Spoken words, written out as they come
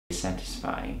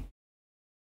satisfying.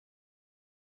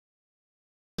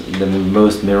 The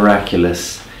most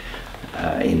miraculous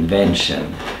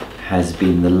invention has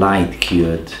been the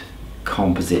light-cured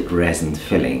composite resin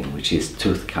filling, which is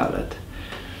tooth-colored.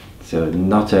 So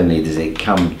not only does it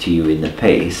come to you in the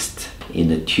paste,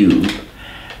 in a tube,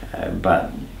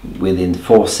 but within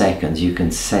 4 seconds you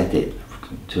can set it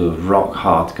to a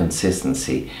rock-hard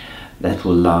consistency that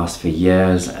will last for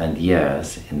years and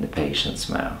years in the patient's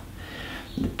mouth.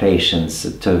 The patients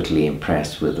are totally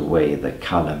impressed with the way the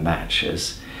color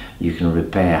matches. You can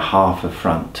repair half a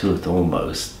front tooth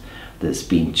almost that's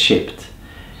been chipped,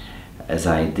 as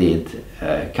I did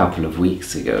a couple of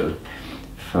weeks ago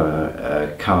for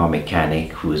a car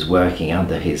mechanic who was working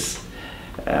under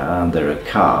a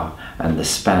car, and the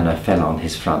spanner fell on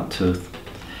his front tooth.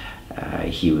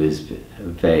 He was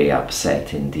very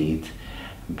upset indeed,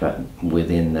 but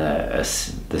within the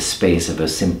space of a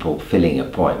simple filling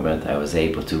appointment I was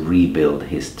able to rebuild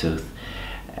his tooth,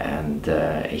 and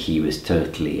he was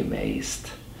totally amazed.